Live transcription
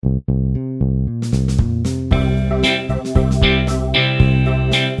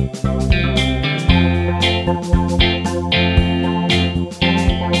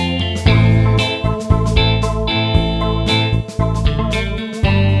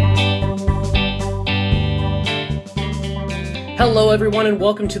Hello, everyone, and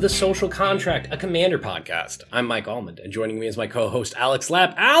welcome to The Social Contract, a Commander podcast. I'm Mike Almond, and joining me is my co-host, Alex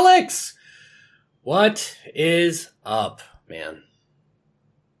Lapp. Alex! What is up, man?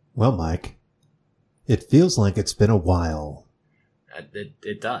 Well, Mike, it feels like it's been a while.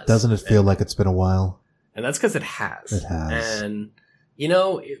 It does. Doesn't it feel like it's been a while? And that's because it has. It has. And, you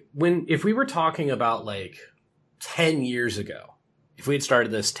know, if we were talking about, like, 10 years ago, if we had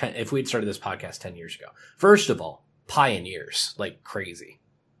started this podcast 10 years ago, first of all, pioneers like crazy.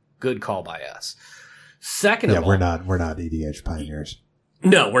 Good call by us. Second of all, we're not EDH pioneers.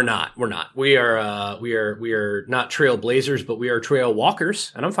 No, we're not. We're not. We are not trailblazers, but we are trail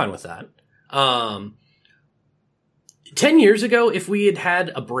walkers, and I'm fine with that. 10 years ago, if we had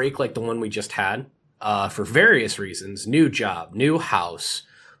had a break like the one we just had, for various reasons, new job, new house,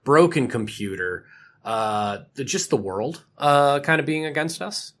 broken computer, just the world, kind of being against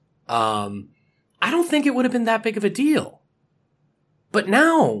us, I don't think it would have been that big of a deal. But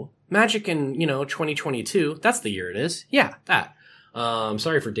now, Magic in, 2022, that's the year it is. Yeah, that.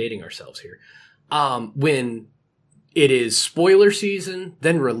 Sorry for dating ourselves here. When it is spoiler season,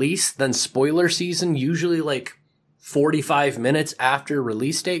 then release, then spoiler season, usually like 45 minutes after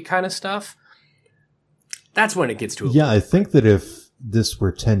release date kind of stuff. That's when it gets to a Yeah, I think that if this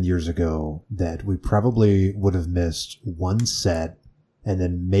were 10 years ago, that we probably would have missed one set and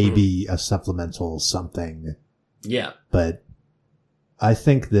then maybe a supplemental something. Yeah. But I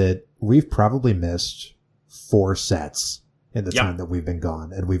think that we've probably missed 4 sets in the time that we've been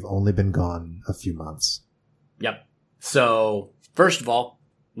gone, and we've only been gone a few months. Yep. So, first of all,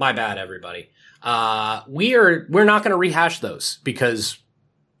 my bad, everybody. We're not going to rehash those because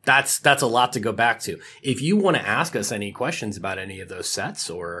that's a lot to go back to. If you want to ask us any questions about any of those sets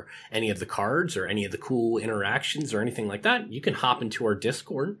or any of the cards or any of the cool interactions or anything like that, you can hop into our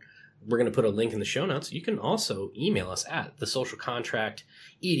Discord. We're going to put a link in the show notes. You can also email us at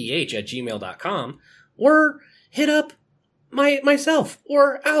thesocialcontractedh@gmail.com or hit up myself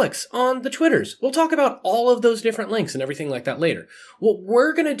or Alex on the Twitters. We'll talk about all of those different links and everything like that later. What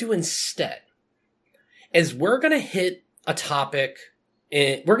we're going to do instead is we're going to hit a topic.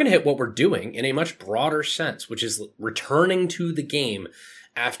 We're going to hit what we're doing in a much broader sense, which is returning to the game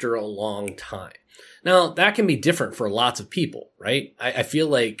after a long time. Now, that can be different for lots of people, right? I feel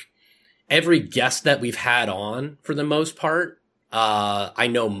like every guest that we've had on, for the most part, I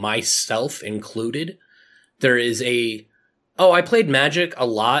know myself included, there is I played Magic a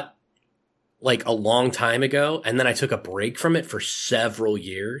lot, like a long time ago, and then I took a break from it for several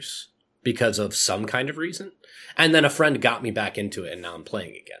years because of some kind of reason. And then a friend got me back into it, and now I'm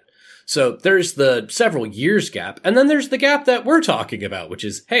playing again. So there's the several years gap, and then there's the gap that we're talking about, which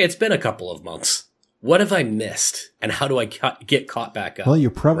is, hey, it's been a couple of months. What have I missed, and how do I get caught back up? Well, you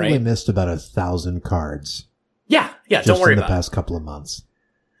probably missed about 1,000 cards. Yeah, don't worry about it. Just in the past couple of months.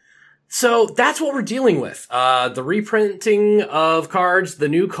 So that's what we're dealing with. The reprinting of cards, the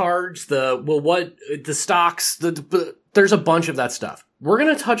new cards, the stocks, there's a bunch of that stuff. We're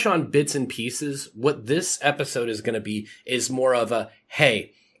going to touch on bits and pieces. What this episode is going to be is more of a,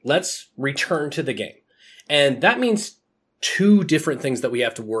 hey, let's return to the game. And that means 2 different things that we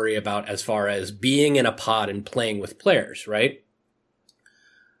have to worry about as far as being in a pod and playing with players, right?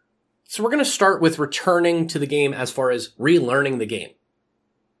 So we're going to start with returning to the game as far as relearning the game.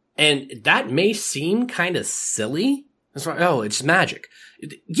 And that may seem kind of silly. It's like, oh, it's Magic.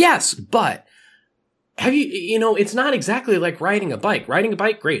 Yes, but it's not exactly like riding a bike. Riding a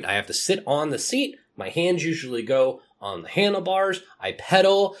bike, great. I have to sit on the seat. My hands usually go on the handlebars. I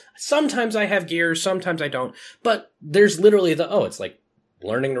pedal. Sometimes I have gears. Sometimes I don't. But there's literally it's like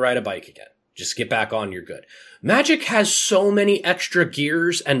learning to ride a bike again. Just get back on, you're good. Magic has so many extra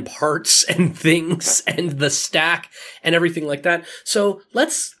gears and parts and things and the stack and everything like that. So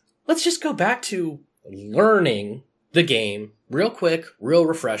let's just go back to learning the game real quick, real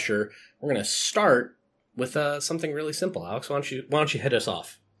refresher. We're going to start with something really simple. Alex, why don't you hit us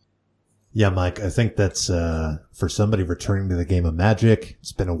off? Yeah, Mike, I think that's for somebody returning to the game of Magic,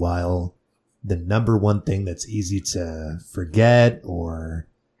 it's been a while. The number one thing that's easy to forget or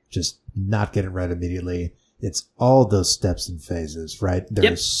just not get it right immediately, it's all those steps and phases, right?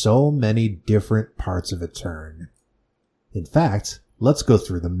 There's so many different parts of a turn. In fact, let's go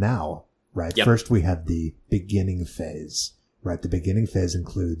through them now, right? Yep. First, we have the beginning phase, right? The beginning phase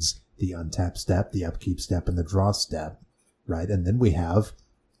includes the untap step, the upkeep step, and the draw step, right? And then we have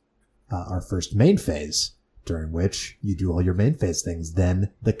our first main phase, during which you do all your main phase things.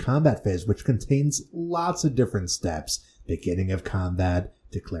 Then the combat phase, which contains lots of different steps. Beginning of combat,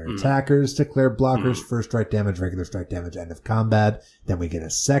 declare attackers, declare blockers, first strike damage, regular strike damage, end of combat. Then we get a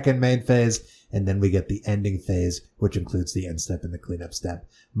second main phase, and then we get the ending phase, which includes the end step and the cleanup step.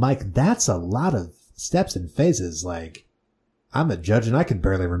 Mike, that's a lot of steps and phases. Like, I'm a judge and I can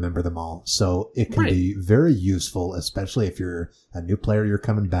barely remember them all. So it can be very useful, especially if you're a new player, you're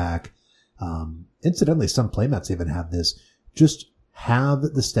coming back. Incidentally, some playmats even have this. Just have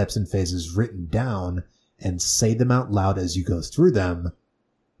the steps and phases written down and say them out loud as you go through them,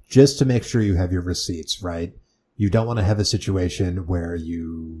 just to make sure you have your receipts, right? You don't want to have a situation where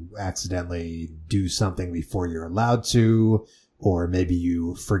you accidentally do something before you're allowed to, or maybe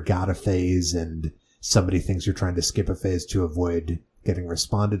you forgot a phase and somebody thinks you're trying to skip a phase to avoid getting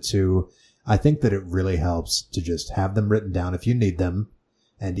responded to. I think that it really helps to just have them written down if you need them.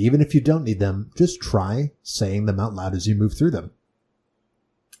 And even if you don't need them, just try saying them out loud as you move through them.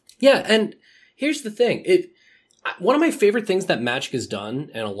 Yeah, and here's the thing. One of my favorite things that Magic has done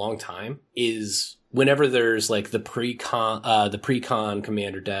in a long time is whenever there's like the pre-con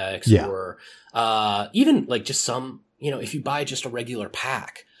commander decks, or even like just some, if you buy just a regular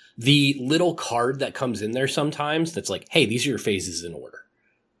pack, the little card that comes in there sometimes that's like, hey, these are your phases in order.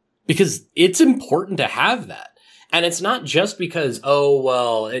 Because it's important to have that. And it's not just because,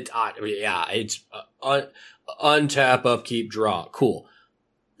 it's untap, upkeep, draw. Cool.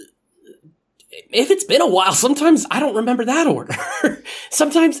 If it's been a while, sometimes I don't remember that order.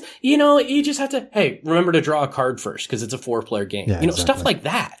 Sometimes, you just have to, hey, remember to draw a card first because it's a 4-player game. Yeah, stuff like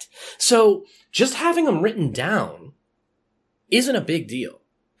that. So just having them written down isn't a big deal.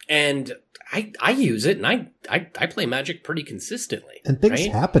 And I use it, and I play Magic pretty consistently. And things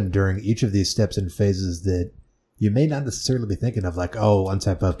happen during each of these steps and phases that you may not necessarily be thinking of, like,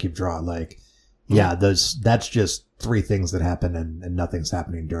 untap, upkeep, draw. Like, that's just 3 things that happen and nothing's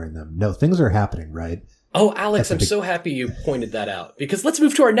happening during them. No, things are happening, right? Oh, Alex, I'm so happy you pointed that out, because let's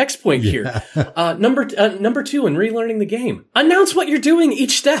move to our next point here. Number 2 in relearning the game. Announce what you're doing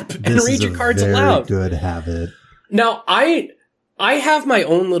each step and read your cards aloud. Good habit. Now, I have my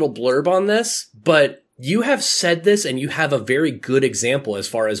own little blurb on this, but you have said this and you have a very good example as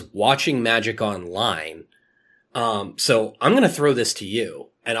far as watching Magic Online. So I'm going to throw this to you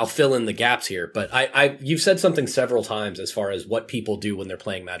and I'll fill in the gaps here, but you've said something several times as far as what people do when they're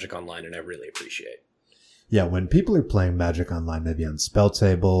playing Magic Online, and I really appreciate. Yeah. When people are playing Magic Online, maybe on Spell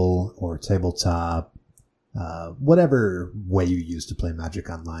Table or Tabletop, whatever way you use to play Magic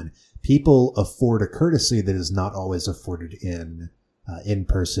Online, people afford a courtesy that is not always afforded in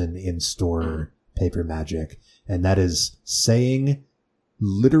person, in-store paper Magic. And that is saying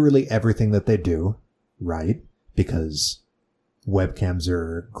literally everything that they do, right? Because webcams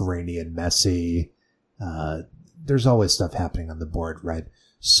are grainy and messy. There's always stuff happening on the board, right?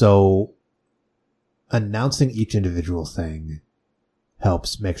 So announcing each individual thing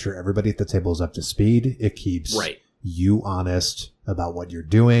helps make sure everybody at the table is up to speed. It keeps you honest about what you're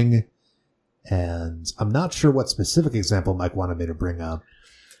doing. And I'm not sure what specific example Mike wanted me to bring up.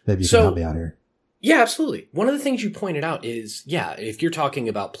 Maybe you can help me out here. Yeah, absolutely. One of the things you pointed out is, if you're talking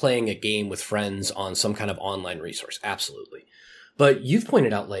about playing a game with friends on some kind of online resource, absolutely. But you've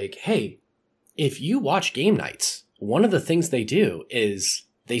pointed out, like, hey, if you watch game nights, one of the things they do is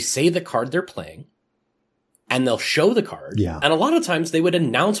they say the card they're playing and they'll show the card. Yeah. And a lot of times they would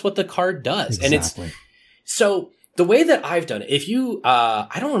announce what the card does. Exactly. And so the way that I've done it, if you,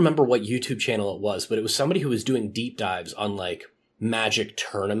 I don't remember what YouTube channel it was, but it was somebody who was doing deep dives on like Magic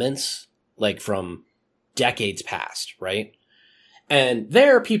tournaments, like from decades past, right? And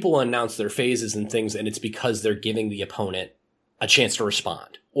there people announce their phases and things, and it's because they're giving the opponent a chance to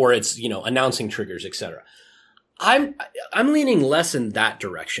respond, or it's, announcing triggers, etc. I'm leaning less in that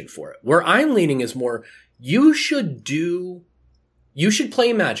direction for it. Where I'm leaning is more, you should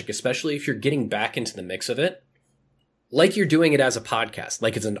play Magic, especially if you're getting back into the mix of it, like you're doing it as a podcast,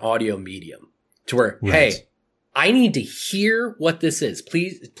 like it's an audio medium, to where, hey, I need to hear what this is.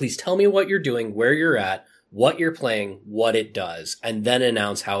 Please tell me what you're doing, where you're at, what you're playing, what it does, and then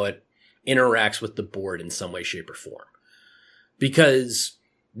announce how it interacts with the board in some way, shape, or form. Because,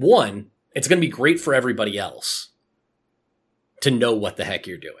 one, it's going to be great for everybody else to know what the heck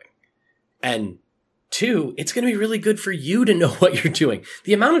you're doing. And 2, it's going to be really good for you to know what you're doing.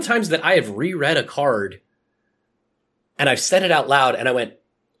 The amount of times that I have reread a card and I've said it out loud and I went,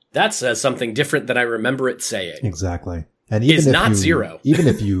 that says something different than I remember it saying. Exactly. And even is if not you, 0. Even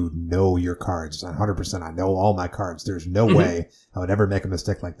if you know your cards, 100%, I know all my cards. There's no way I would ever make a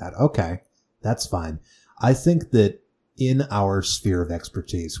mistake like that. Okay, that's fine. I think that in our sphere of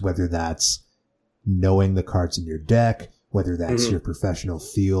expertise, whether that's knowing the cards in your deck, whether that's your professional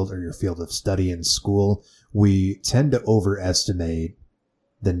field or your field of study in school, we tend to overestimate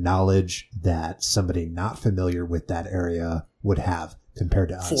the knowledge that somebody not familiar with that area would have compared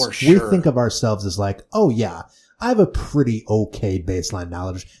to us. For sure. We think of ourselves as like, oh yeah, I have a pretty okay baseline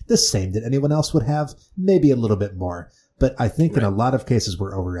knowledge, the same that anyone else would have, maybe a little bit more. But I think in a lot of cases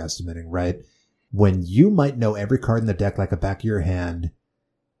we're overestimating, right? When you might know every card in the deck like the back of your hand,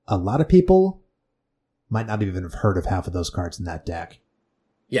 a lot of people might not even have heard of half of those cards in that deck.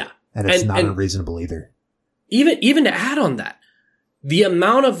 Yeah. And it's not unreasonable either. Even to add on that, the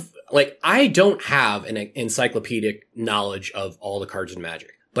amount of, like, I don't have an encyclopedic knowledge of all the cards in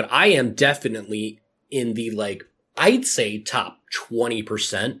Magic, but I am definitely in the, like, I'd say top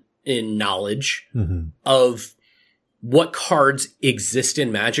 20% in knowledge of what cards exist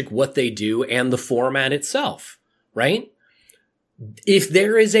in Magic, what they do, and the format itself, right? If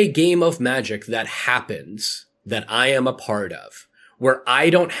there is a game of Magic that happens that I am a part of, where I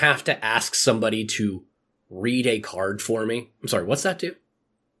don't have to ask somebody to read a card for me. I'm sorry, what's that do?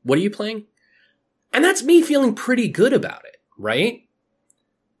 What are you playing? And that's me feeling pretty good about it, right?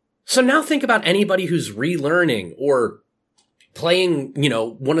 So now think about anybody who's relearning or playing, you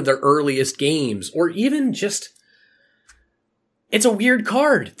know, one of their earliest games, or even just, it's a weird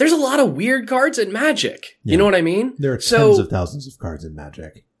card. There's a lot of weird cards in Magic. Yeah. You know what I mean? There are tens of thousands of cards in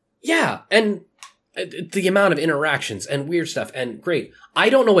Magic. Yeah, and the amount of interactions and weird stuff, and great. I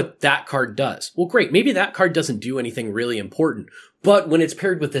don't know what that card does. Well, great. Maybe that card doesn't do anything really important, but when it's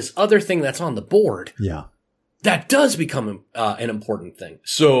paired with this other thing that's on the board, yeah, that does become an important thing.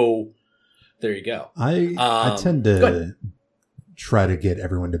 So there you go. I tend to try to get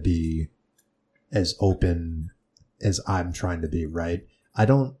everyone to be as open as I'm trying to be, right? I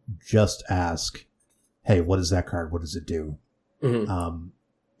don't just ask, hey, what is that card? What does it do?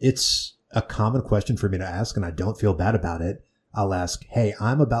 It's a common question for me to ask, and I don't feel bad about it. I'll ask, hey,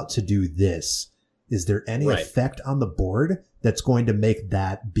 I'm about to do this. Is there any effect on the board that's going to make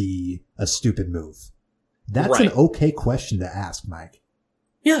that be a stupid move? That's an okay question to ask, Mike.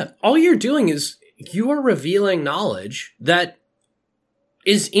 Yeah, all you're doing is you are revealing knowledge that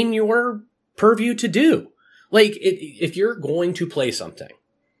is in your purview to do. Like, if you're going to play something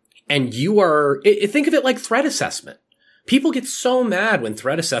and you are, think of it like threat assessment. People get so mad when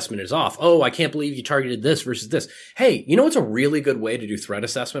threat assessment is off. Oh, I can't believe you targeted this versus this. Hey, you know what's a really good way to do threat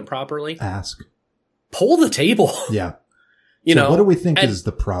assessment properly? Ask. Pull the table. Yeah. You know, what do we think is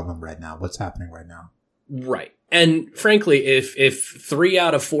the problem right now? What's happening right now? Right. And frankly, if 3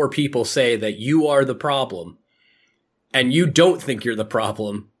 out of 4 people say that you are the problem and you don't think you're the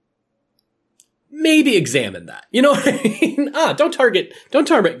problem, maybe examine that. You know what I mean? Don't target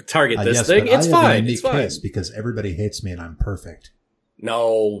this thing. It's fine. It's fine. Because everybody hates me and I'm perfect.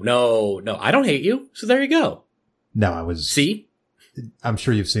 No. I don't hate you. So there you go. No, See? I'm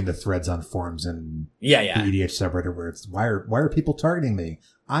sure you've seen the threads on forums and the EDH subreddit where it's, why are people targeting me?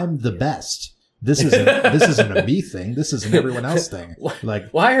 I'm the best. This isn't a me thing. This is an everyone else thing. Like,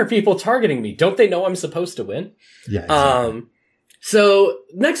 why are people targeting me? Don't they know I'm supposed to win? Yeah. Exactly. So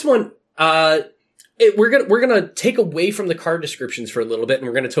next one, we're gonna take away from the card descriptions for a little bit, and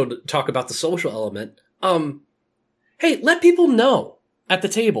we're gonna talk about the social element. Hey, let people know at the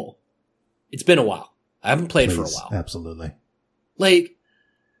table. It's been a while. I haven't played for a while. Absolutely. Like,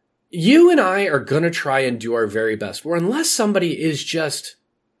 you and I are gonna try and do our very best. Or unless somebody is just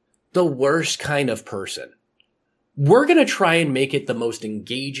the worst kind of person, we're gonna try and make it the most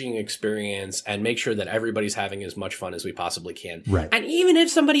engaging experience and make sure that everybody's having as much fun as we possibly can. Right. And even if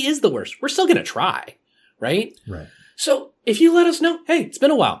somebody is the worst, we're still gonna try. Right? Right. So if you let us know, hey, it's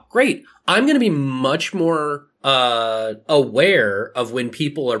been a while. Great. I'm gonna be much more aware of when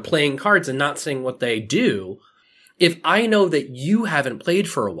people are playing cards and not saying what they do if I know that you haven't played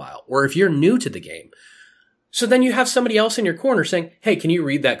for a while, or if you're new to the game. So then you have somebody else in your corner saying, hey, can you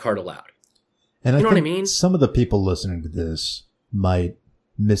read that card aloud? And you know what I mean? Some of the people listening to this might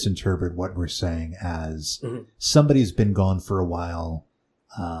misinterpret what we're saying as somebody's been gone for a while,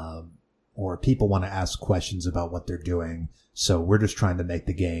 or people want to ask questions about what they're doing. So we're just trying to make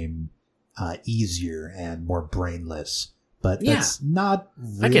the game easier and more brainless. But that's not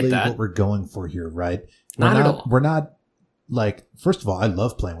really what we're going for here, right? Not at all. We're not, like, first of all, I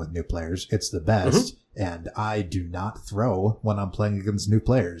love playing with new players. It's the best. And I do not throw when I'm playing against new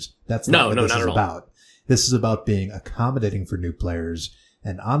players. That's not what this is about. This is about being accommodating for new players.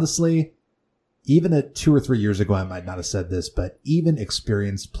 And honestly, even 2 or 3 years ago, I might not have said this, but even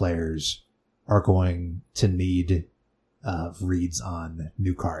experienced players are going to need reads on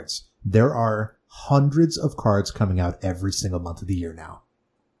new cards. There are hundreds of cards coming out every single month of the year now.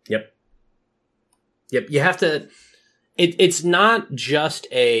 Yep. You have to, it's not just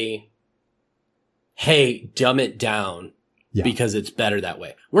a, hey, dumb it down Yeah. because it's better that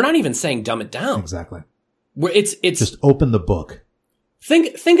way. We're not even saying dumb it down. Exactly. It's Just open the book.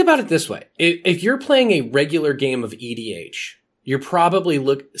 think about it this way. If you're playing a regular game of EDH, you're probably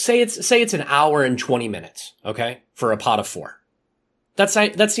say it's an hour and 20 minutes, okay? For a pot of 4.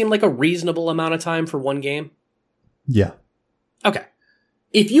 That seemed like a reasonable amount of time for one game. Yeah. Okay.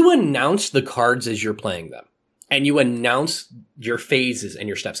 If you announce the cards as you're playing them, and you announce your phases and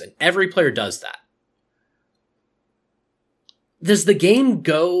your steps, and every player does that, does the game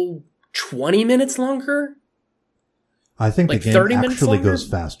go 20 minutes longer? I think Like the game 30 minutes actually longer? goes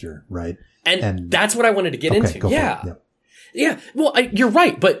faster, right? And that's what I wanted to get Okay, into. go for it. Yeah. Yep. Yeah. Well, you're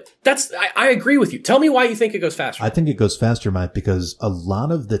right, but I agree with you. Tell me why you think it goes faster. I think it goes faster, Mike, because a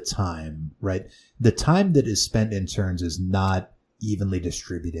lot of the time, right? The time that is spent in turns is not evenly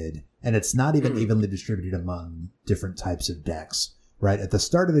distributed, and it's not even evenly distributed among different types of decks, right? At the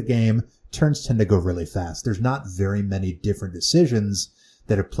start of the game, turns tend to go really fast. There's not very many different decisions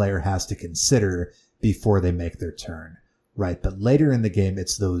that a player has to consider before they make their turn, right? But later in the game,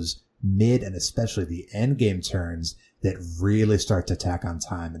 it's those mid and especially the end game turns that really start to tack on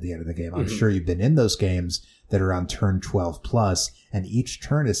time at the end of the game. I'm sure you've been in those games that are on turn 12 plus, and each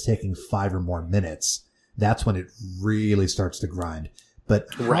turn is taking 5 or more minutes. That's when it really starts to grind. But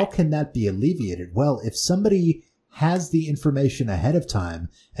how can that be alleviated? Well, if somebody has the information ahead of time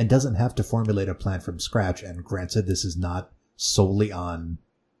and doesn't have to formulate a plan from scratch, and granted, this is not solely on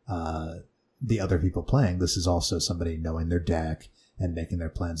the other people playing. This is also somebody knowing their deck and making their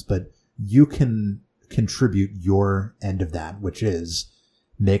plans. But you can contribute your end of that, which is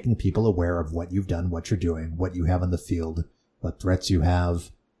making people aware of what you've done, what you're doing, what you have on the field, what threats you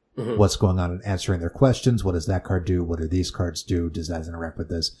have, what's going on, and answering their questions. What does that card do? What do these cards do? Does that interact with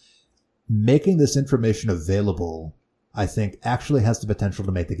this? Making this information available, I think, actually has the potential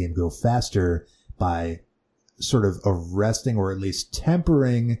to make the game go faster by sort of arresting or at least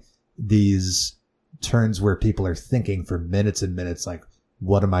tempering these turns where people are thinking for minutes and minutes, like,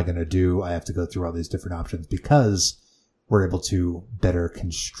 what am I going to do? I have to go through all these different options, because we're able to better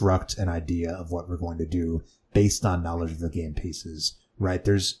construct an idea of what we're going to do based on knowledge of the game pieces, right?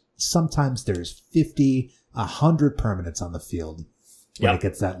 Sometimes there's 50, 100 permanents on the field when it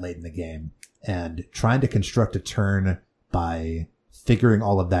gets that late in the game, and trying to construct a turn by figuring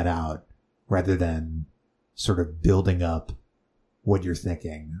all of that out rather than sort of building up what you're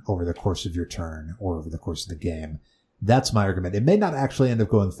thinking over the course of your turn or over the course of the game. That's my argument. It may not actually end up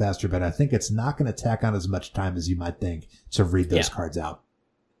going faster, but I think it's not going to tack on as much time as you might think to read those cards out.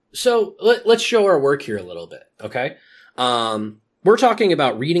 So let's show our work here a little bit, okay? We're talking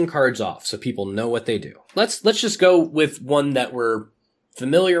about reading cards off so people know what they do. Let's just go with one that we're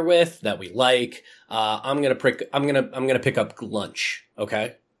familiar with, that we like. I'm gonna pick up Glunch,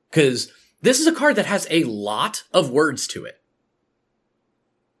 okay? Because this is a card that has a lot of words to it,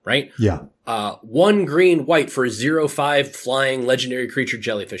 right? Yeah. 1 green white for a 0/5 flying legendary creature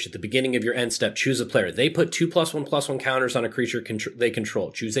jellyfish. At the beginning of your end step, choose a player. They put 2+1/+1 counters on a creature they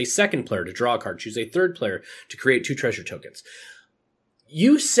control. Choose a second player to draw a card. Choose a third player to create 2 treasure tokens.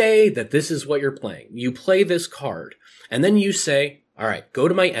 You say that this is what you're playing. You play this card, and then you say, all right, go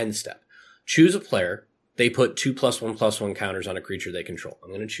to my end step. Choose a player. They put 2+1/+1 counters on a creature they control. I'm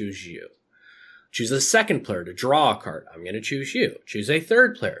going to choose you. Choose a second player to draw a card. I'm going to choose you. Choose a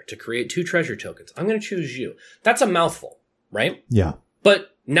third player to create 2 treasure tokens. I'm going to choose you. That's a mouthful, right? Yeah.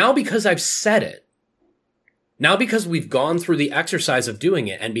 But now because I've said it, now because we've gone through the exercise of doing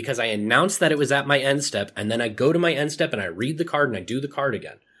it, and because I announced that it was at my end step, and then I go to my end step and I read the card and I do the card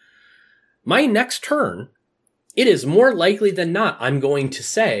again, my next turn, it is more likely than not I'm going to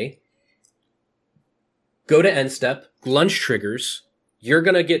say, go to end step, Glunch triggers, you're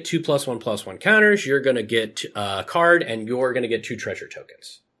going to get 2+1/+1 counters, you're going to get a card, and you're going to get 2 treasure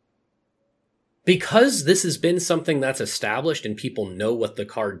tokens. Because this has been something that's established and people know what the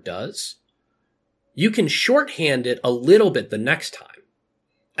card does, you can shorthand it a little bit the next time,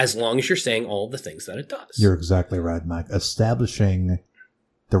 as long as you're saying all the things that it does. You're exactly right, Mike. Establishing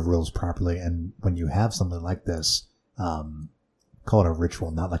the rules properly, and when you have something like this, call it a ritual,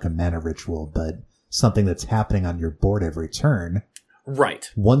 not like a mana ritual, but something that's happening on your board every turn. Right.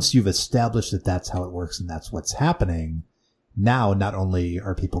 Once you've established that that's how it works and that's what's happening, now not only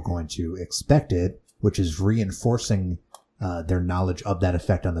are people going to expect it, which is reinforcing their knowledge of that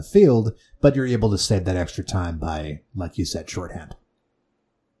effect on the field, but you're able to save that extra time by, like you said, shorthand.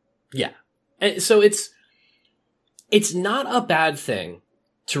 Yeah. And so it's not a bad thing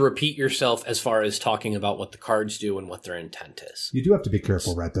to repeat yourself as far as talking about what the cards do and what their intent is. You do have to be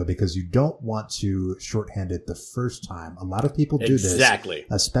careful, right, though, because you don't want to shorthand it the first time. A lot of people do this. Exactly.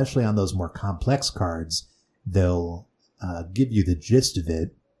 Especially on those more complex cards. They'll give you the gist of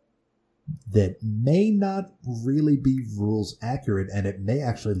it that may not really be rules accurate, and it may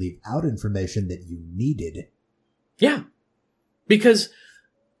actually leave out information that you needed. Yeah. Because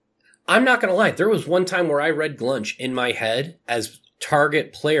I'm not going to lie, there was one time where I read Glunch in my head as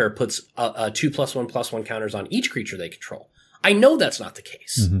target player puts a 2+1/+1 counters on each creature they control. I know that's not the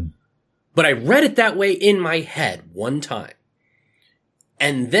case. Mm-hmm. But I read it that way in my head one time.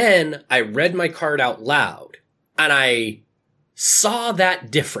 And then I read my card out loud and I saw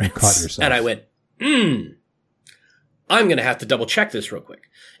that difference. And I went, I'm going to have to double check this real quick.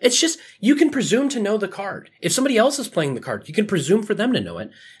 It's just, you can presume to know the card. If somebody else is playing the card, you can presume for them to know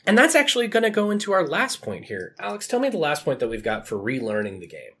it. And that's actually going to go into our last point here. Alex, tell me the last point that we've got for relearning the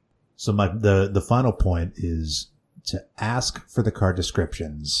game. So the final point is to ask for the card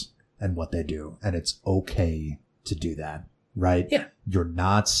descriptions and what they do. And it's okay to do that, right? Yeah. You're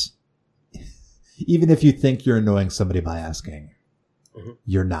not, even if you think you're annoying somebody by asking,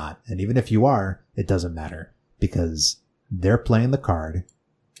 you're not. And even if you are, it doesn't matter because they're playing the card.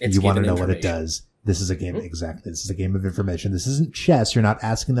 And you want to know what it does. This is a game. Exactly. This is a game of information. This isn't chess. You're not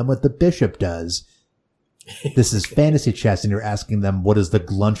asking them what the bishop does. This is fantasy chess, and you're asking them, what does the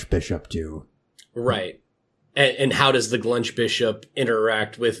Glunch bishop do? Right. And how does the Glunch bishop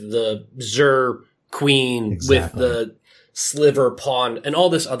interact with the Zur queen, with the sliver pawn, and all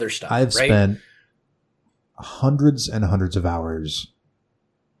this other stuff? I've spent hundreds and hundreds of hours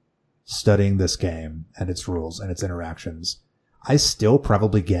studying this game and its rules and its interactions. I still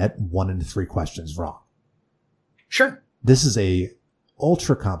probably get 1 in 3 questions wrong. Sure. This is a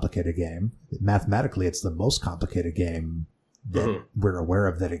ultra complicated game. Mathematically, it's the most complicated game that we're aware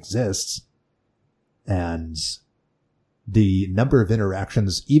of that exists. And the number of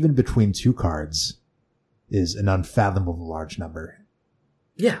interactions, even between 2 cards, is an unfathomable large number.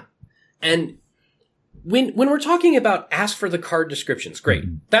 Yeah. And when we're talking about ask for the card descriptions,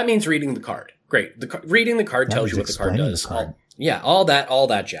 great. That means reading the card. Great. Reading the card tells you what the card does. All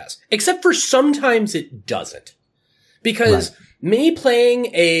that jazz. Except for sometimes it doesn't. Because me playing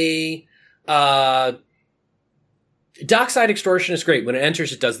a Dockside Extortion is great. When it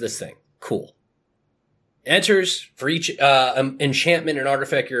enters, it does this thing. Cool. Enters for each enchantment and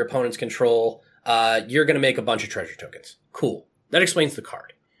artifact your opponents control. You're going to make a bunch of treasure tokens. Cool. That explains the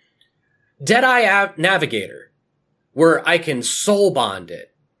card. Deadeye Navigator, where I can soul bond it.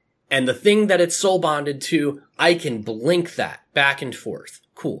 And the thing that it's soul bonded to, I can blink that back and forth.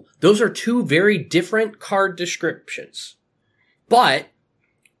 Cool. Those are 2 very different card descriptions. But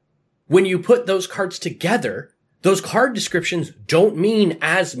when you put those cards together, those card descriptions don't mean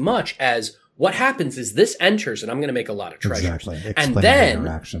as much as what happens is this enters and I'm going to make a lot of treasures. Exactly. And then, the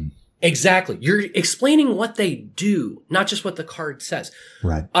interaction. Exactly. You're explaining what they do, not just what the card says.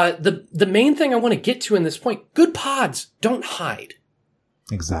 Right. The main thing I want to get to in this point, good pods don't hide.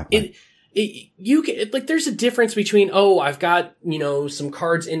 Exactly. You can, like, there's a difference between, I've got, some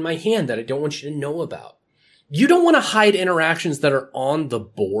cards in my hand that I don't want you to know about. You don't want to hide interactions that are on the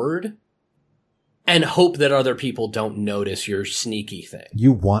board and hope that other people don't notice your sneaky thing.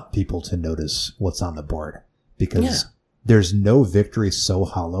 You want people to notice what's on the board because there's no victory so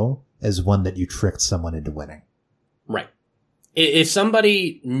hollow as one that you tricked someone into winning. Right. If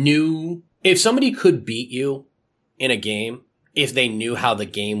somebody could beat you in a game, if they knew how the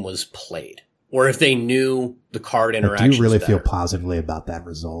game was played, or if they knew the card interactions. Do you really feel positively about that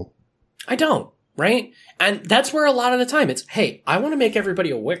result? I don't, right? And that's where a lot of the time it's, hey, I want to make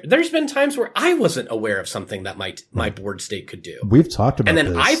everybody aware. There's been times where I wasn't aware of something that my board state could do. We've talked about this.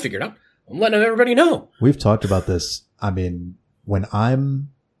 And then I figured out, I'm letting everybody know. We've talked about this. I mean, when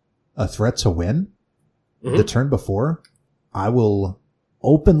I'm a threat to win, the turn before, I will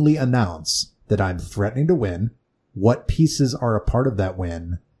openly announce that I'm threatening to win, what pieces are a part of that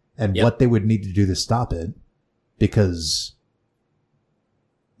win, and what they would need to do to stop it. Because,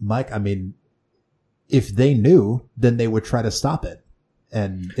 Mike, I mean, if they knew, then they would try to stop it.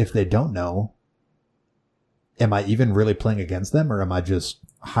 And if they don't know, am I even really playing against them, or am I just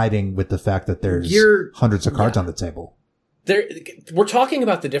hiding with the fact that there's hundreds of cards on the table? We're talking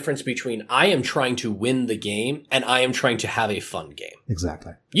about the difference between I am trying to win the game and I am trying to have a fun game.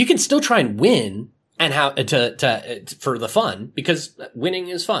 Exactly. You can still try and win and how for the fun, because winning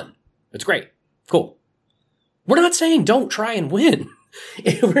is fun. It's great. Cool. We're not saying don't try and win.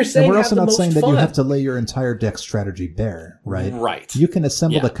 We're saying and we're also not saying fun. that you have to lay your entire deck strategy bare, right? Right. You can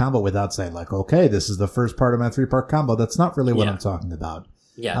assemble the combo without saying like, okay, this is the first part of my 3-part combo. That's not really what I'm talking about.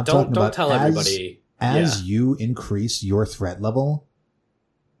 Yeah. I'm don't tell everybody. As you increase your threat level,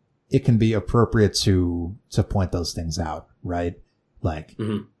 it can be appropriate to point those things out, right? Like,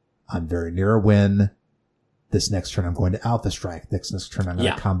 I'm very near a win. This next turn I'm going to Alpha Strike. This next turn I'm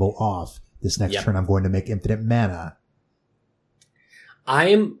going to combo off. This next Yep. turn I'm going to make infinite mana.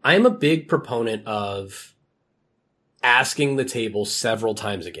 I'm a big proponent of asking the table several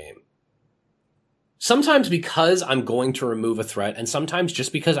times a game. Sometimes because I'm going to remove a threat, and sometimes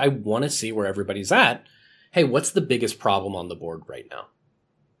just because I want to see where everybody's at. Hey, what's the biggest problem on the board right now?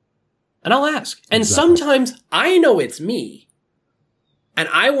 And I'll ask. And sometimes I know it's me, and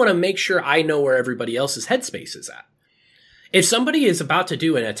I want to make sure I know where everybody else's headspace is at. If somebody is about to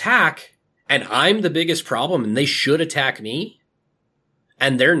do an attack, and I'm the biggest problem, and they should attack me,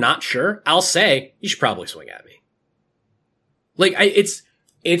 and they're not sure, I'll say, you should probably swing at me. Like, it's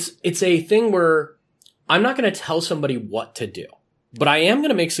a thing where I'm not going to tell somebody what to do, but I am going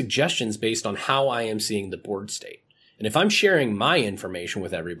to make suggestions based on how I am seeing the board state. And if I'm sharing my information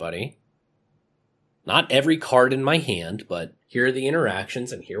with everybody, not every card in my hand, but here are the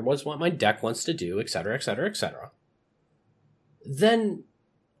interactions, and here was what my deck wants to do, etc., etc., etc., then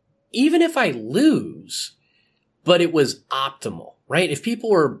even if I lose, but it was optimal, right? If people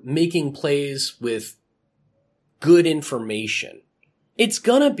were making plays with good information, it's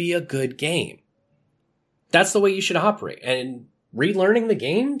gonna be a good game. That's the way you should operate. And relearning the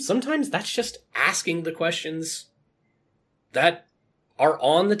game, sometimes that's just asking the questions that are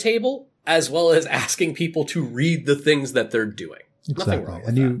on the table, as well as asking people to read the things that they're doing. Exactly. Nothing wrong with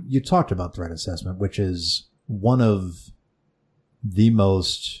and that. you talked about threat assessment, which is one of the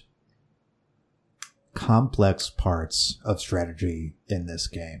most complex parts of strategy in this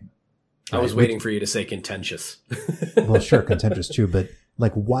game. I was waiting for you to say contentious. Well, sure, contentious too, but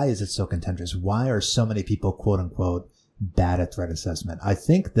like, why is it so contentious? Why are so many people, quote unquote, bad at threat assessment? I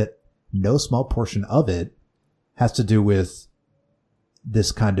think that no small portion of it has to do with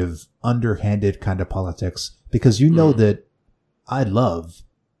this kind of underhanded kind of politics, because you know that I love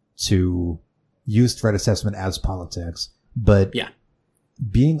to use threat assessment as politics, but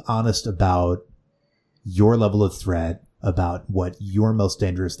being honest about your level of threat, about what your most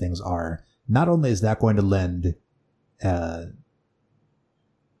dangerous things are, not only is that going to lend, an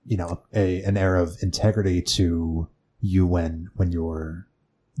air of integrity to you when you're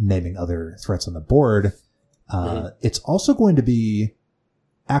naming other threats on the board, it's also going to be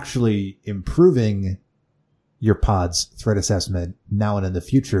actually improving your pod's threat assessment now and in the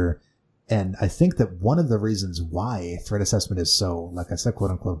future. And I think that one of the reasons why threat assessment is so, like I said,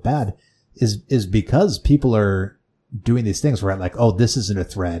 quote unquote, bad is because people are doing these things where like, oh, this isn't a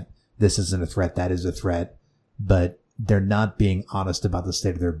threat. This isn't a threat. That is a threat. But they're not being honest about the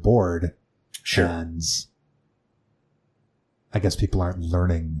state of their board. Sure. And I guess people aren't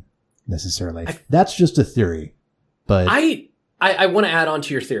learning necessarily. That's just a theory. But I want to add on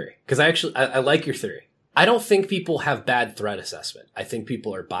to your theory, because I like your theory. I don't think people have bad threat assessment. I think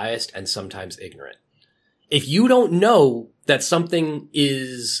people are biased and sometimes ignorant. If you don't know that something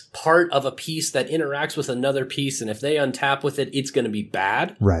is part of a piece that interacts with another piece, and if they untap with it, it's going to be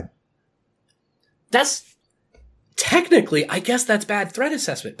bad. Right. That's technically, I guess that's bad threat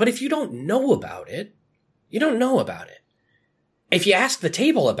assessment. But if you don't know about it, you don't know about it. If you ask the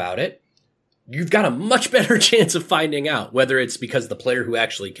table about it, you've got a much better chance of finding out whether it's because the player who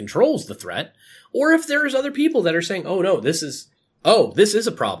actually controls the threat, or if there's other people that are saying, oh no, this is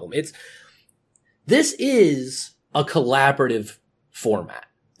a problem. This is a collaborative format.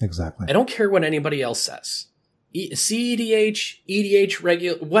 Exactly. I don't care what anybody else says. CEDH, EDH,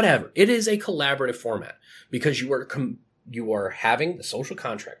 regular, whatever. It is a collaborative format because you are having the social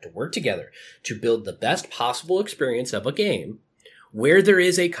contract to work together to build the best possible experience of a game where there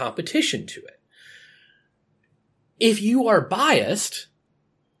is a competition to it. If you are biased,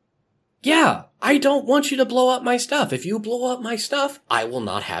 I don't want you to blow up my stuff. If you blow up my stuff, I will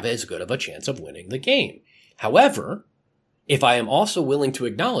not have as good of a chance of winning the game. However, if I am also willing to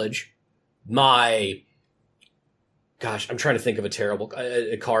acknowledge I'm trying to think of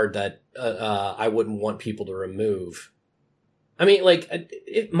a card that I wouldn't want people to remove. I mean,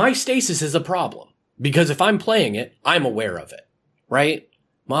 my stasis is a problem because if I'm playing it, I'm aware of it, right?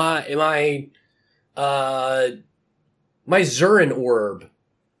 My Zurin Orb,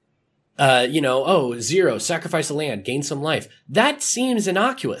 0, sacrifice a land, gain some life. That seems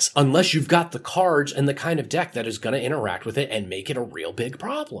innocuous unless you've got the cards and the kind of deck that is going to interact with it and make it a real big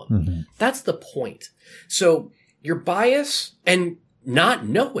problem. Mm-hmm. That's the point. So your bias and not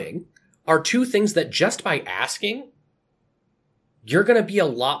knowing are two things that just by asking, you're going to be a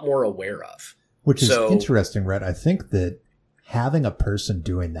lot more aware of. Which is interesting, Rhett. I think that having a person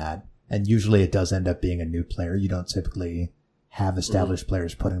doing that, and usually it does end up being a new player. You don't typically have established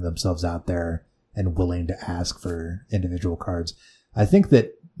players putting themselves out there and willing to ask for individual cards. I think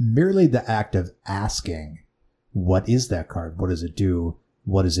that merely the act of asking what is that card? What does it do?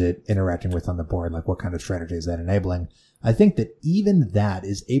 What is it interacting with on the board? Like, what kind of strategy is that enabling? I think that even that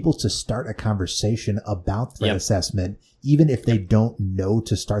is able to start a conversation about threat assessment, even if they don't know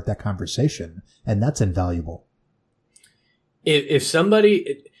to start that conversation. And that's invaluable. If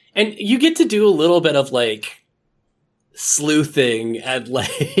somebody, and you get to do a little bit of like sleuthing and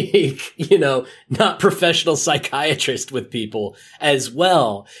like, you know, not professional psychiatrist with people as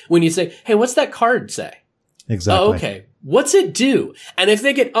well. When you say, hey, what's that card say? Exactly. Oh, okay. What's it do? And if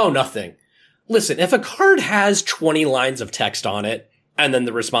they get, oh, nothing. Listen, if a card has 20 lines of text on it, and then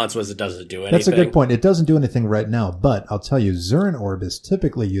the response was it doesn't do anything. That's a good point. It doesn't do anything right now, but I'll tell you, Zurin Orb is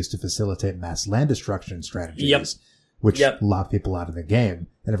typically used to facilitate mass land destruction strategies, which lock people out of the game.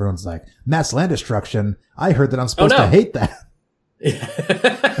 And everyone's like, mass land destruction? I heard that I'm supposed to hate that.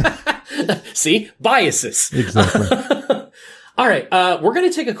 See? Biases. Exactly. All right, we're going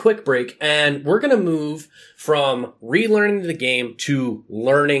to take a quick break, and we're going to move from relearning the game to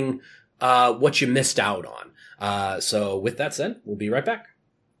learning what you missed out on. So with that said, we'll be right back.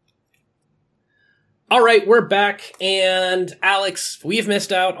 All right, we're back, and Alex, we've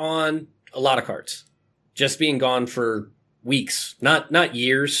missed out on a lot of cards. Just being gone for weeks, not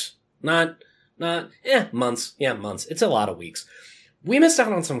years, months. Yeah, months. It's a lot of weeks. We missed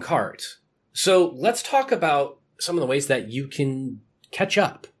out on some cards. So let's talk about some of the ways that you can catch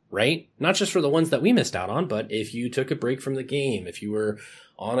up, right? Not just for the ones that we missed out on, but if you took a break from the game, if you were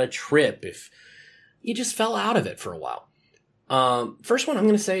on a trip, if you just fell out of it for a while. First one I'm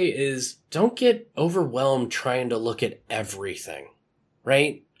going to say is don't get overwhelmed trying to look at everything,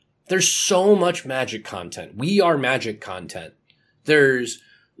 right? There's so much Magic content. We are Magic content. There's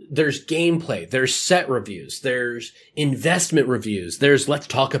gameplay, there's set reviews, there's investment reviews, there's let's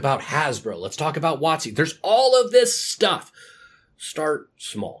talk about Hasbro, let's talk about WotC. There's all of this stuff. Start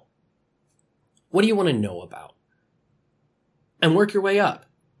small. What do you want to know about? And work your way up.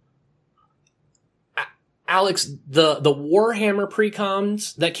 Alex, the Warhammer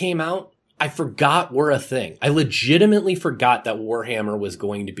precons that came out, I forgot were a thing. I legitimately forgot that Warhammer was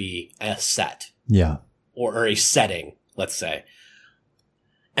going to be a set. Yeah. Or a setting, let's say.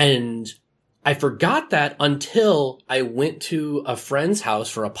 And I forgot that until I went to a friend's house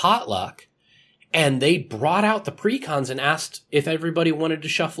for a potluck, and they brought out the precons and asked if everybody wanted to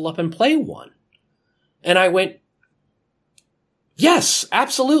shuffle up and play one. And I went, yes,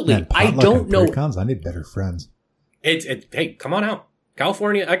 absolutely. Man, I don't know. Precons, I need better friends. Hey, come on out.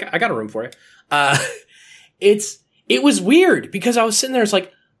 California, I got a room for you. It was weird because I was sitting there, it's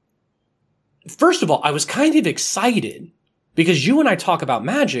like, first of all, I was kind of excited because you and I talk about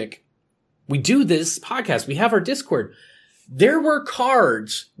Magic. We do this podcast. We have our Discord. There were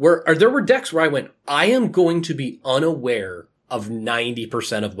there were decks where I went, I am going to be unaware of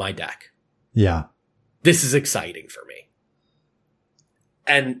 90% of my deck. Yeah. This is exciting for me.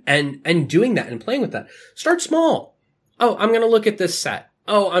 And doing that and playing with that. Start small. Oh, I'm going to look at this set.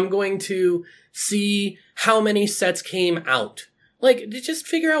 Oh, I'm going to see how many sets came out. Like, just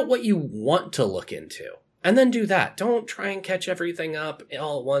figure out what you want to look into. And then do that. Don't try and catch everything up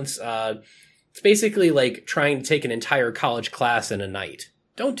all at once. It's basically like trying to take an entire college class in a night.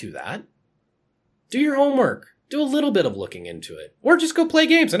 Don't do that. Do your homework. Do a little bit of looking into it. Or just go play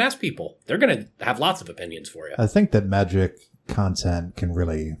games and ask people. They're going to have lots of opinions for you. I think that Magic content can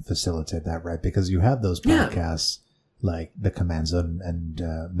really facilitate that, right? Because you have those podcasts like the Command Zone and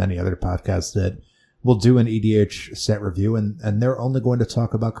many other podcasts that will do an EDH set review, and they're only going to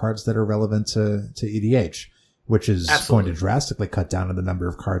talk about cards that are relevant to EDH, which is going to drastically cut down on the number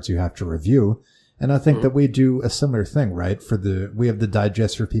of cards you have to review. And I think that we do a similar thing, right? We have the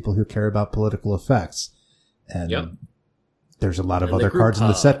digest for people who care about political effects. And there's a lot of other cards in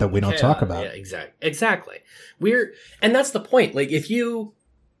the set that we don't talk about. Yeah, exactly. And that's the point. Like,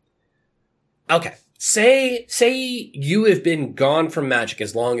 say you have been gone from Magic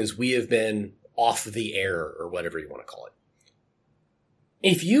as long as we have been off the air or whatever you want to call it.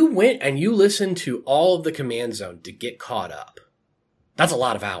 If you went and you listened to all of the Command Zone to get caught up, that's a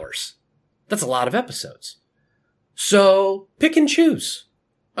lot of hours. That's a lot of episodes. So pick and choose.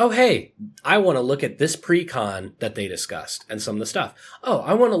 Oh, hey, I want to look at this pre-con that they discussed and some of the stuff. Oh,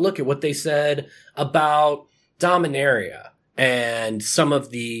 I want to look at what they said about Dominaria and some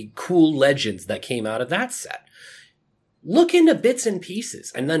of the cool legends that came out of that set. Look into bits and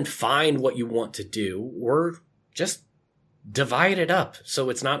pieces and then find what you want to do, or just divide it up so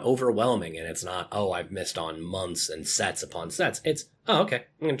it's not overwhelming and it's not, oh, I've missed on months and sets upon sets. It's, oh, okay,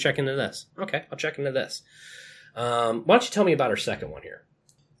 I'm going to check into this. Okay, I'll check into this. Why don't you tell me about our second one here?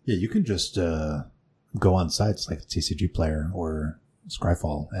 Yeah, you can just go on sites like TCG Player or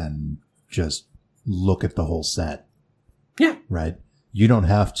Scryfall and just look at the whole set. Yeah. Right? You don't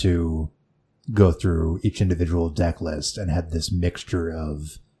have to go through each individual deck list and have this mixture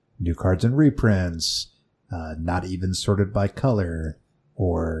of new cards and reprints, not even sorted by color,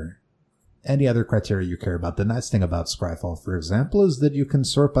 or any other criteria you care about. The nice thing about Scryfall, for example, is that you can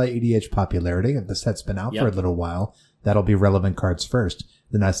sort by EDH popularity. If the set's been out for a little while, that'll be relevant cards first.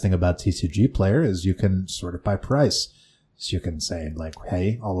 The nice thing about TCG Player is you can sort it by price. So you can say, like,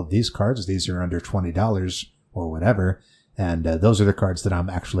 hey, all of these cards, these are under $20 or whatever, and those are the cards that I'm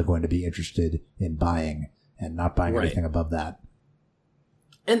actually going to be interested in buying, and not buying anything above that.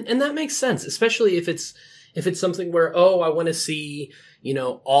 And that makes sense, especially if it's something where, I want to see,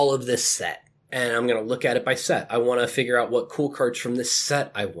 all of this set, and I'm going to look at it by set. I want to figure out what cool cards from this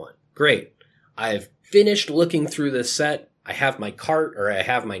set I want. Great. I've finished looking through this set. I have my cart, or I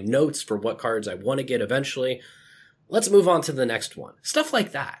have my notes for what cards I want to get eventually. Let's move on to the next one. Stuff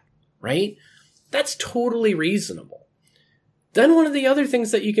like that, right? That's totally reasonable. Then one of the other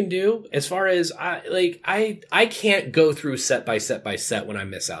things that you can do, as far as I can't go through set by set when I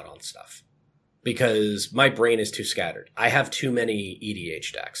miss out on stuff, because my brain is too scattered. I have too many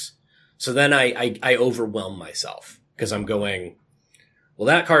EDH decks. So then I overwhelm myself, because I'm going, well,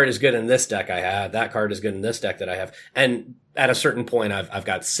 that card is good in this deck I have. That card is good in this deck that I have. And at a certain point, I've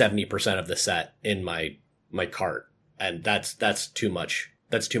got 70% of the set in my cart. And that's too much.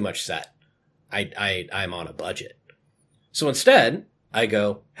 That's too much set. I'm on a budget. So instead, I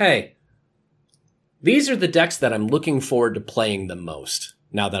go, hey, these are the decks that I'm looking forward to playing the most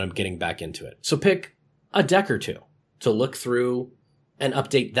now that I'm getting back into it. So pick a deck or two to look through and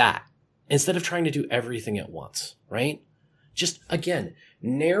update that instead of trying to do everything at once, right? Just, again,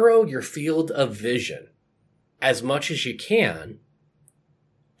 narrow your field of vision as much as you can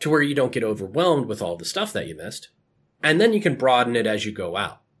to where you don't get overwhelmed with all the stuff that you missed. And then you can broaden it as you go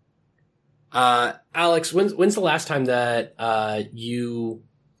out. Alex, when's the last time that you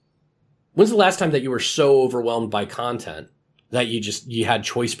were so overwhelmed by content that you had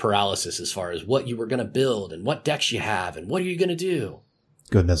choice paralysis as far as what you were going to build and what decks you have and what are you going to do?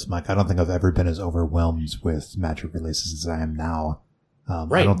 Goodness, Mike, I don't think I've ever been as overwhelmed with Magic releases as I am now.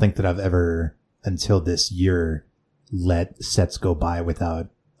 Right. I don't think that I've ever, until this year, let sets go by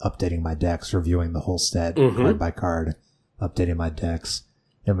without updating my decks, reviewing the whole set, card by card, updating my decks.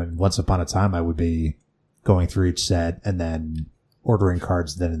 I mean, once upon a time, I would be going through each set and then ordering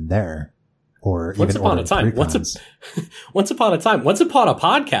cards then and there. Or once even upon a time, once upon a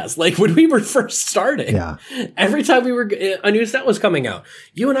podcast, like when we were first starting, every time a new set was coming out,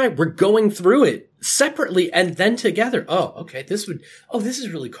 you and I were going through it separately and then together. Oh, okay, this is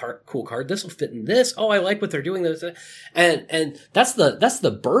really cool card. This will fit in this. Oh, I like what they're doing. And that's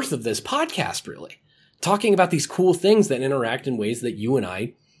the birth of this podcast, really. Talking about these cool things that interact in ways that you and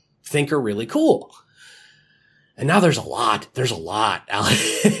I think are really cool. And now there's a lot,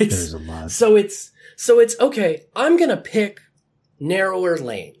 Alex. There's a lot. So it's okay. I'm going to pick narrower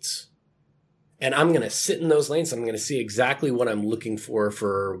lanes and I'm going to sit in those lanes. I'm going to see exactly what I'm looking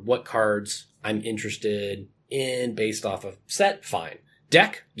for what cards I'm interested in based off of set. Fine.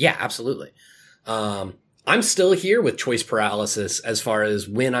 Deck. Yeah, absolutely. I'm still here with choice paralysis as far as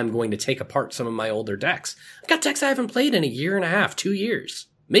when I'm going to take apart some of my older decks. I've got decks I haven't played in a year and a half, 2 years,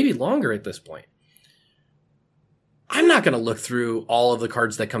 maybe longer at this point. I'm not going to look through all of the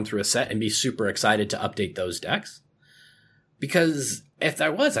cards that come through a set and be super excited to update those decks. Because if I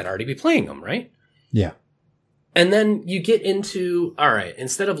was, I'd already be playing them, right? Yeah. And then you get into, all right,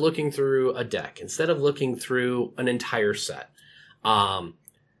 instead of looking through a deck, instead of looking through an entire set,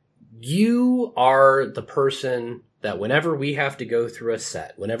 you are the person that whenever we have to go through a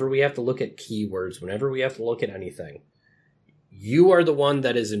set, whenever we have to look at keywords, whenever we have to look at anything, you are the one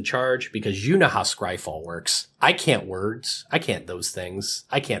that is in charge because you know how Scryfall works. I can't words. I can't those things.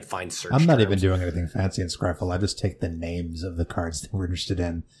 I can't find search I'm not terms. even doing anything fancy in Scryfall. I just take the names of the cards that we're interested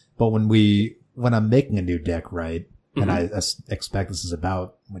in. But when I'm making a new deck, right, and I expect this is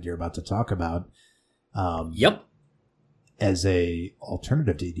about what you're about to talk about. Yep. As a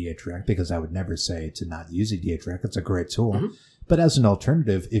alternative to EDH Rec, because I would never say to not use EDH Rec. It's a great tool. But as an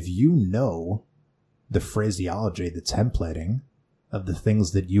alternative, if you know the phraseology, the templating of the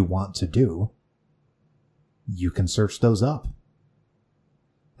things that you want to do, you can search those up.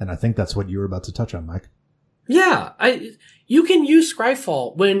 And I think that's what you were about to touch on, Mike. Yeah, you can use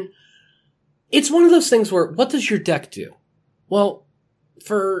Scryfall when it's one of those things where, what does your deck do? Well,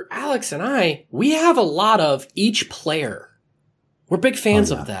 for Alex and I, we have a lot of each player. We're big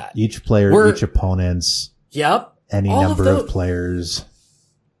fans of that. Each player, each opponent's. Yep. Any number of players.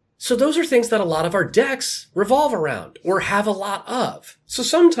 So those are things that a lot of our decks revolve around or have a lot of. So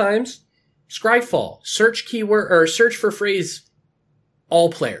sometimes Scryfall, search keyword or search for phrase all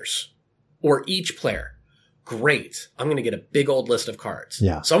players or each player. Great. I'm going to get a big old list of cards.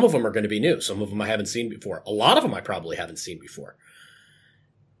 Yeah. Some of them are going to be new. Some of them I haven't seen before. A lot of them I probably haven't seen before.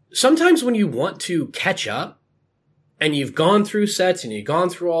 Sometimes when you want to catch up and you've gone through sets and you've gone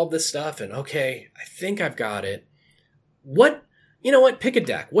through all this stuff and okay, I think I've got it. Pick a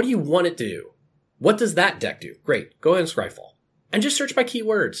deck. What do you want it to do? What does that deck do? Great. Go ahead and Scryfall. And just search by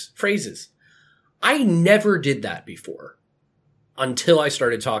keywords, phrases. I never did that before until I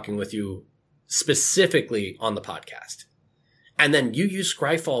started talking with you specifically on the podcast. And then you use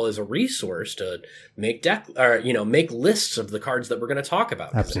Scryfall as a resource to make make lists of the cards that we're going to talk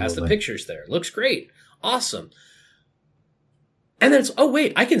about. Because it has the pictures there. It looks great. Awesome. And then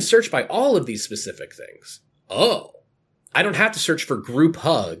I can search by all of these specific things. Oh, I don't have to search for group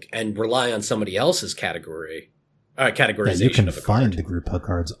hug and rely on somebody else's categorization you can of a find card. the group hug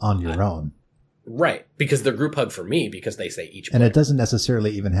cards on your own. Right, because they're group hug for me because they say each player. And it doesn't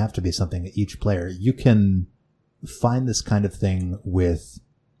necessarily even have to be something each player. You can find this kind of thing with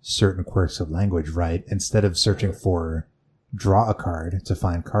certain quirks of language, right? Instead of searching for draw a card to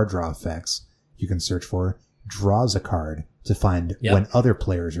find card draw effects, you can search for draws a card to find when other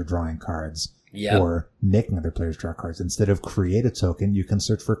players are drawing cards or making other players draw cards. Instead of create a token, you can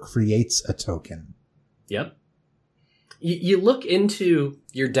search for creates a token. Yep. You look into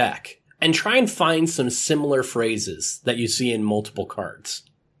your deck and try and find some similar phrases that you see in multiple cards.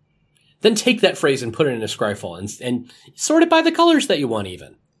 Then take that phrase and put it in a Scryfall and sort it by the colors that you want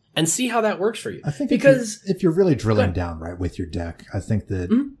even. And see how that works for you. I think because if you're really drilling down right with your deck, I think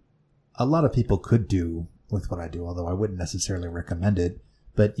that a lot of people could do with what I do, although I wouldn't necessarily recommend it.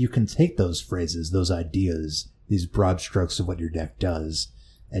 But you can take those phrases, those ideas, these broad strokes of what your deck does,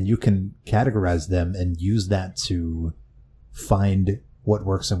 and you can categorize them and use that to find what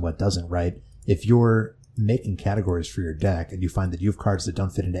works and what doesn't, right? If you're making categories for your deck and you find that you have cards that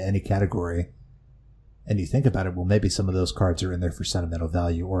don't fit into any category and you think about it, well, maybe some of those cards are in there for sentimental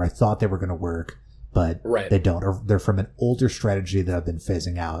value, or I thought they were going to work, but they don't, or they're from an older strategy that I've been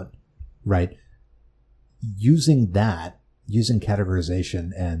phasing out, right? Using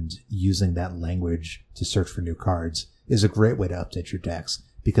categorization and using that language to search for new cards is a great way to update your decks,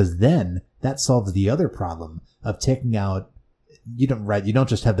 because then that solves the other problem of taking out, you don't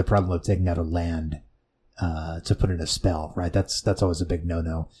just have the problem of taking out a land to put in a spell, right? That's always a big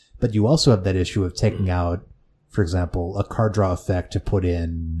no-no. But you also have that issue of taking out, for example, a card draw effect to put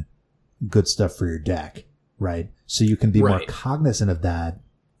in good stuff for your deck, right? So you can be more cognizant of that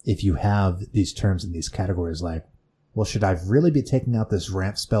if you have these terms in these categories like, well, should I really be taking out this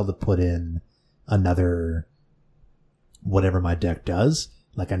ramp spell to put in another whatever my deck does?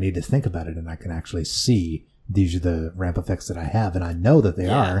 Like, I need to think about it, and I can actually see these are the ramp effects that I have, and I know that they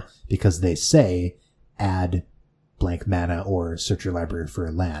are because they say add blank mana or search your library for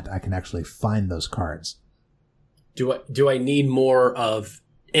a land. I can actually find those cards. Do I need more of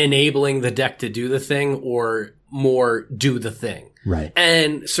enabling the deck to do the thing or more do the thing? Right.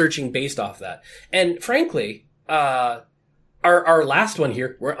 And searching based off that. And frankly, our last one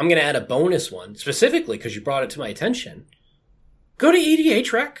here, where I'm going to add a bonus one specifically because you brought it to my attention. Go to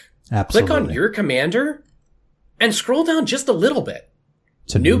EDH Rec. Absolutely. Click on your commander and scroll down just a little bit.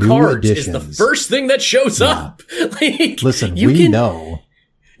 To new cards additions. Is the first thing that shows up. Listen, we know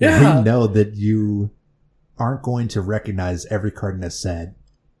that you aren't going to recognize every card in a set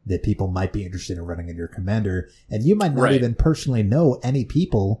that people might be interested in running in your commander, and you might not even personally know any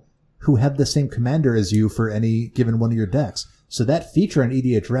people who have the same commander as you for any given one of your decks. So that feature on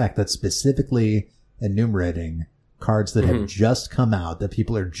EDH Rec that's specifically enumerating cards that have just come out, that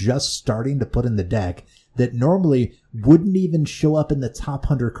people are just starting to put in the deck, that normally wouldn't even show up in the top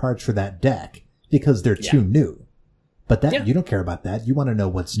 100 cards for that deck because they're too new. But that you don't care about that. You want to know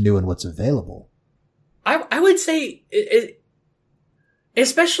what's new and what's available. I would say,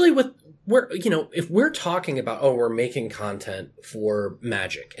 especially with if we're talking about, we're making content for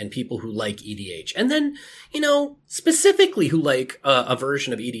Magic and people who like EDH, and then, specifically who like a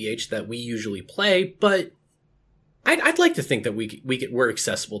version of EDH that we usually play, but I'd like to think that we're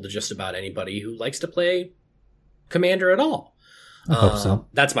accessible to just about anybody who likes to play Commander at all. I hope so.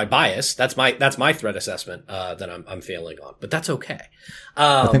 That's my bias. That's my threat assessment that I'm failing on, but that's okay.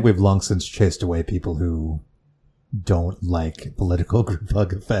 I think we've long since chased away people who don't like political group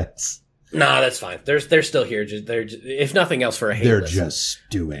hug effects. Nah, that's fine. They're still here. They're if nothing else for a hate They're listen. just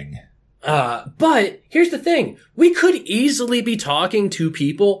stewing. But here's the thing: we could easily be talking to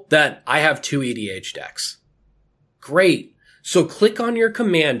people that I have 2 EDH decks. Great. So click on your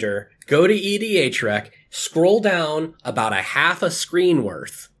commander, go to EDH Rec, scroll down about a half a screen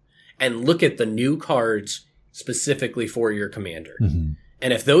worth, and look at the new cards specifically for your commander. Mm-hmm.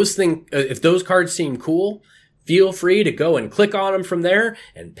 And if those cards seem cool, feel free to go and click on them from there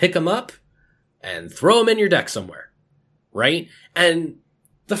and pick them up and throw them in your deck somewhere. Right? And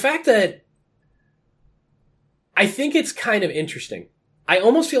the fact that I think it's kind of interesting. I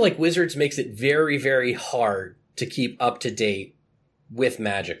almost feel like Wizards makes it very, very hard to keep up to date with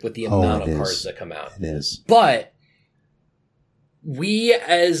Magic, with the amount of cards that come out. It is. But we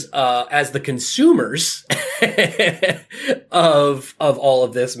as the consumers of all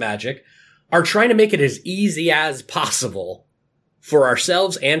of this Magic are trying to make it as easy as possible for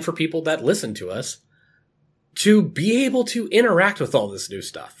ourselves and for people that listen to us to be able to interact with all this new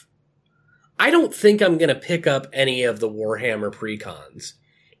stuff. I don't think I'm going to pick up any of the Warhammer precons,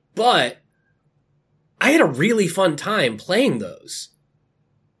 but I had a really fun time playing those.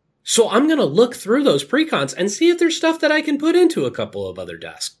 So I'm going to look through those precons and see if there's stuff that I can put into a couple of other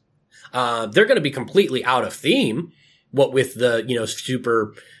decks. They're going to be completely out of theme, what with the,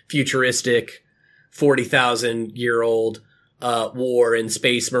 super futuristic 40,000-year-old war and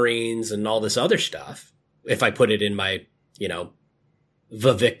Space Marines and all this other stuff. If I put it in my,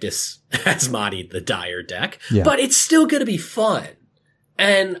 Vivictus Asmodi the Dire deck. Yeah. But it's still going to be fun.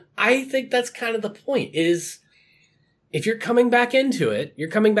 And I think that's kind of the point is if you're coming back into it, you're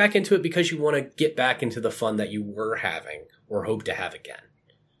coming back into it because you want to get back into the fun that you were having or hope to have again.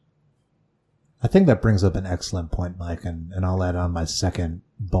 I think that brings up an excellent point, Mike, and I'll add on my second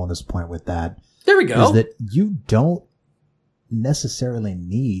bonus point with that. There we go. Is that you don't necessarily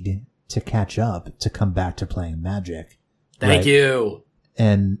need to catch up to come back to playing Magic. Thank you.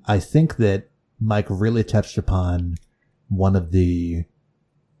 And I think that Mike really touched upon one of the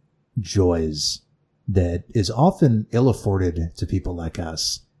joys that is often ill-afforded to people like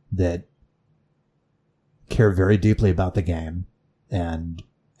us that care very deeply about the game and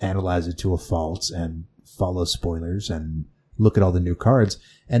analyze it to a fault and follow spoilers and look at all the new cards.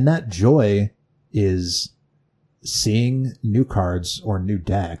 And that joy is seeing new cards or new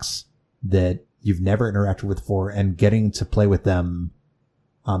decks that you've never interacted with before and getting to play with them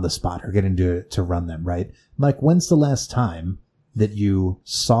on the spot or getting to run them, right? Mike, when's the last time that you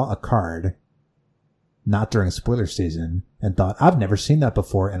saw a card not during spoiler season and thought, I've never seen that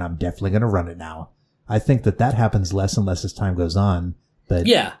before and I'm definitely going to run it now? I think that happens less and less as time goes on. But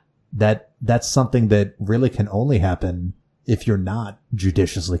yeah, that's something that really can only happen if you're not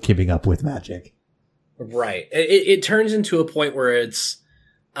judiciously keeping up with Magic. Right. It turns into a point where it's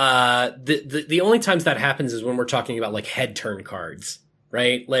the only times that happens is when we're talking about like head turn cards,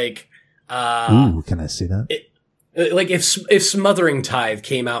 right? Like ooh, can I see that? Like if Smothering Tithe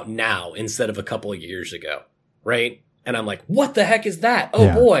came out now instead of a couple of years ago, right? And I'm like, what the heck is that? Oh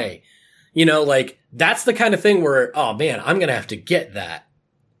yeah. Boy. Like that's the kind of thing where, oh man, I'm going to have to get that.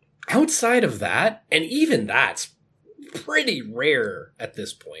 Outside of that, and even that's pretty rare at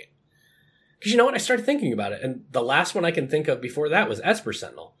this point. Because you know what? I started thinking about it, and the last one I can think of before that was Esper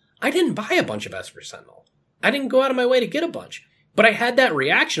Sentinel. I didn't buy a bunch of Esper Sentinel. I didn't go out of my way to get a bunch. But I had that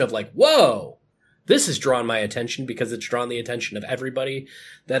reaction of like, whoa, this has drawn my attention because it's drawn the attention of everybody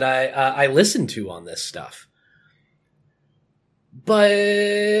that I listen to on this stuff. But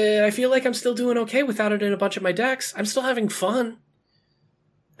I feel like I'm still doing okay without it in a bunch of my decks. I'm still having fun.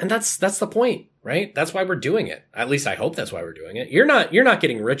 And that's the point, right? That's why we're doing it. At least I hope that's why we're doing it. You're not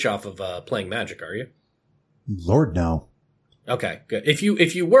getting rich off of playing Magic, are you? Lord, no. Okay, good. If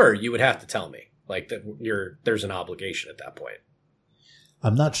you were, you would have to tell me. Like that there's an obligation at that point.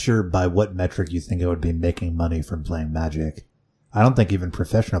 I'm not sure by what metric you think it would be making money from playing Magic. I don't think even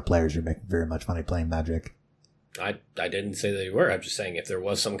professional players are making very much money playing Magic. I didn't say they were. I'm just saying if there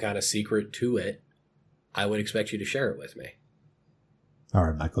was some kind of secret to it, I would expect you to share it with me. All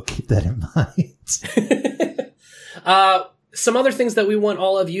right, Michael, keep that in mind. Some other things that we want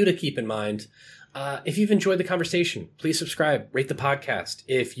all of you to keep in mind. If you've enjoyed the conversation, please subscribe, rate the podcast.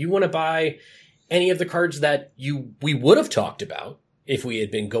 If you want to buy any of the cards that we would have talked about if we had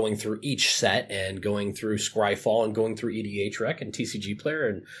been going through each set and going through Scryfall and going through EDH Rec and TCG Player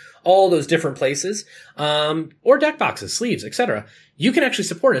and all those different places, or deck boxes, sleeves, etc., you can actually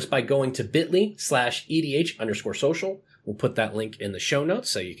support us by going to bit.ly/EDH_social. We'll put that link in the show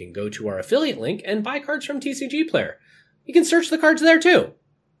notes so you can go to our affiliate link and buy cards from TCG Player. You can search the cards there too.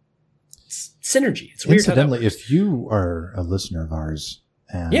 It's synergy. It's weird. Incidentally, if you are a listener of ours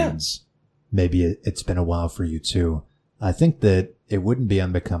and maybe it's been a while for you too, I think that it wouldn't be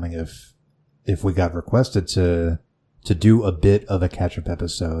unbecoming if we got requested to do a bit of a catch-up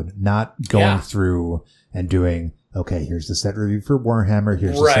episode, not going through and doing, okay, here's the set review for Warhammer,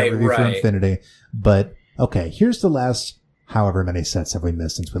 here's the set review for Infinity, but okay, here's the last however many sets have we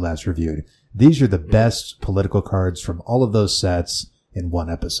missed since we last reviewed. These are the best political cards from all of those sets in one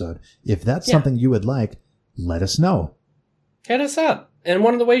episode. If that's something you would like, let us know. Hit us up. And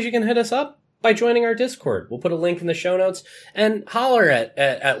one of the ways you can hit us up, by joining our Discord. We'll put a link in the show notes and holler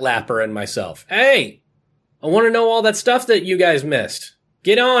at Lapper and myself. Hey, I want to know all that stuff that you guys missed.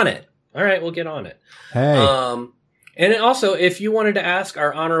 Get on it. All right, we'll get on it. Hey. And also, if you wanted to ask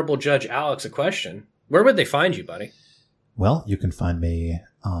our honorable judge Alex a question, where would they find you, buddy? Well, you can find me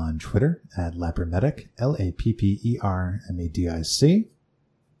on Twitter at Lappermedic, LAPPERMEDIC.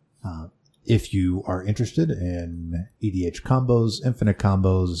 If you are interested in EDH combos, infinite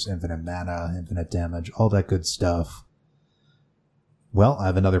mana, infinite damage, all that good stuff, well, I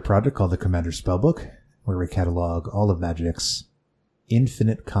have another project called the Commander Spellbook, where we catalog all of Magic's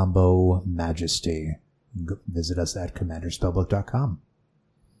infinite combo majesty. Visit us at commanderspellbook.com.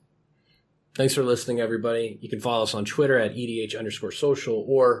 Thanks for listening, everybody. You can follow us on Twitter at EDH_social,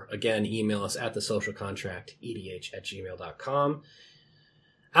 or, again, email us at thesocialcontract@edh@gmail.com.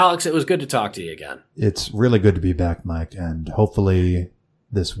 Alex, it was good to talk to you again. It's really good to be back, Mike, and hopefully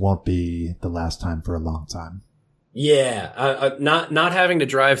this won't be the last time for a long time. Yeah, not having to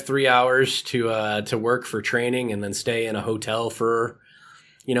drive 3 hours to work for training and then stay in a hotel for,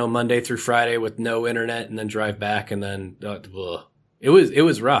 Monday through Friday with no internet and then drive back and then it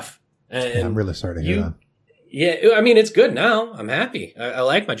was rough. And I'm really sorry to hear that. Yeah, I mean, it's good now. I'm happy. I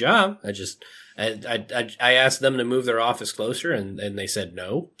like my job. I asked them to move their office closer, and they said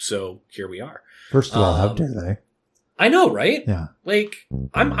no. So here we are. First of all, how dare they? I know, right? Yeah. Like,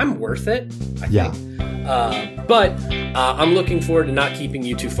 I'm worth it, I think. But I'm looking forward to not keeping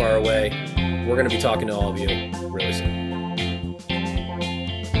you too far away. We're going to be talking to all of you really soon.